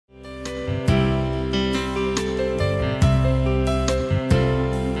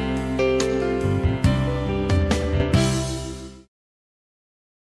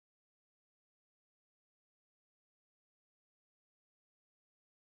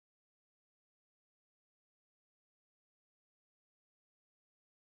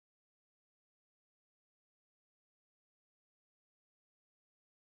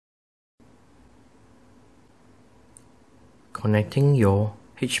Connecting your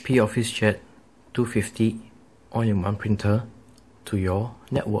HP Officejet 250 all-in-one printer to your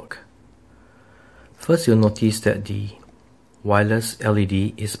network. First, you'll notice that the wireless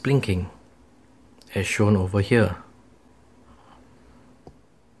LED is blinking, as shown over here.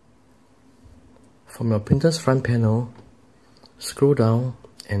 From your printer's front panel, scroll down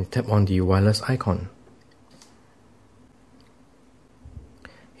and tap on the wireless icon.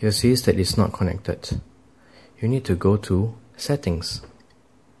 You'll see that it's not connected. You need to go to Settings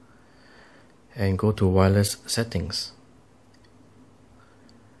and go to Wireless Settings.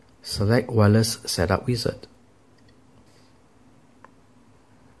 Select Wireless Setup Wizard.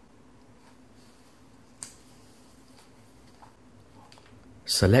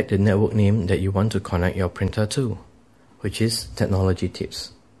 Select the network name that you want to connect your printer to, which is Technology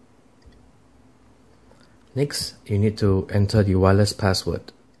Tips. Next, you need to enter the wireless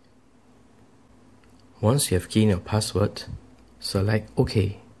password. Once you have keyed in your password, select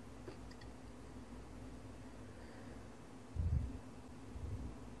OK.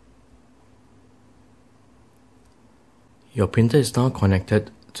 Your printer is now connected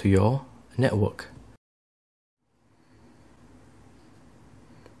to your network.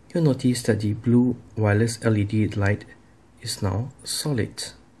 You'll notice that the blue wireless LED light is now solid,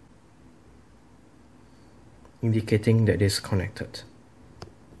 indicating that it is connected.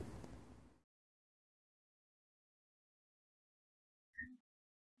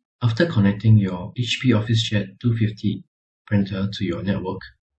 After connecting your HP Officejet 250 printer to your network,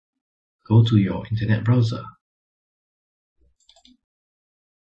 go to your internet browser.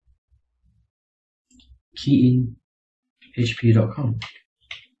 Key in hp.com.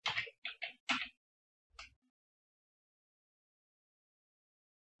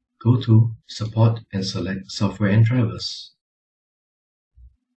 Go to Support and select Software and Drivers.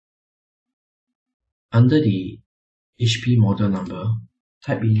 Under the HP model number,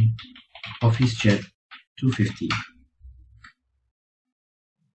 type in Officejet 250.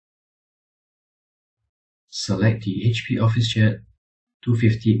 Select the HP Officejet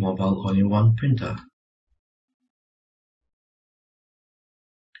 250 mobile all-in-one printer.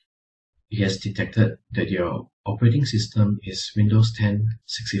 It has detected that your operating system is Windows 10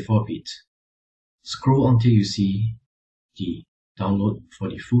 64-bit. Scroll until you see the Download for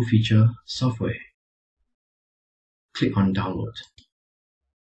the full feature software. Click on Download.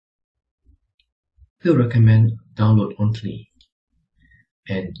 We'll recommend download only,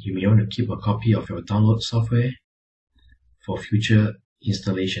 and you may want to keep a copy of your download software for future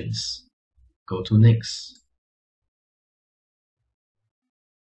installations. Go to Next.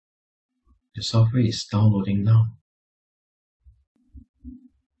 The software is downloading now.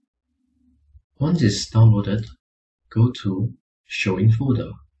 Once it's downloaded, go to Show in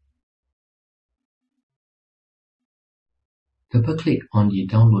Folder. Double-click on the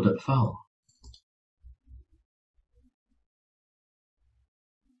downloaded file.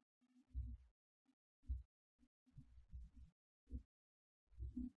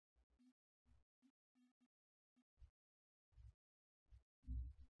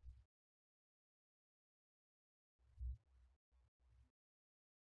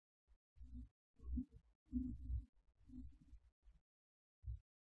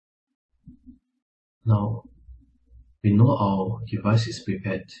 Now, we know our device is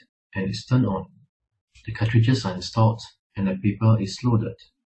prepared and is turned on. The cartridges are installed and the paper is loaded.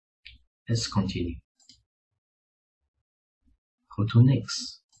 Let's continue. Go to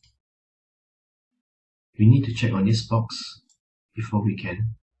Next. We need to check on this box before we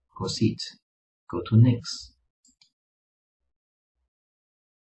can proceed. Go to Next.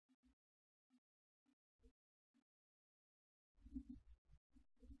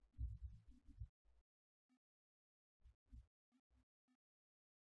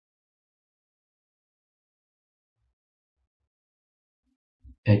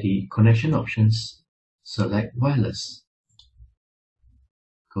 At the connection options, select Wireless.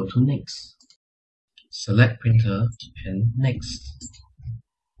 Go to Next. Select Printer and Next.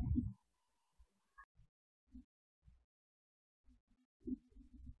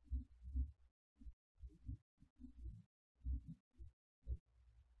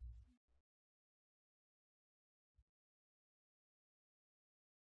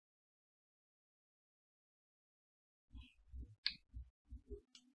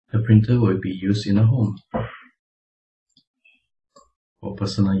 The printer will be used in a home for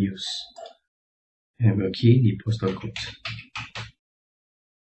personal use, and we'll key the postal code.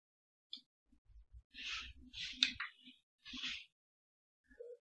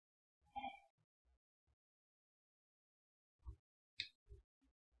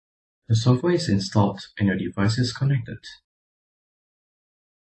 The software is installed and your device is connected.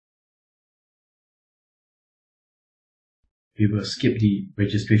 we will skip the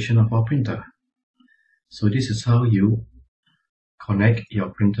registration of our printer. So this is how you connect your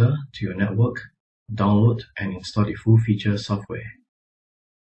printer to your network, download and install the full feature software.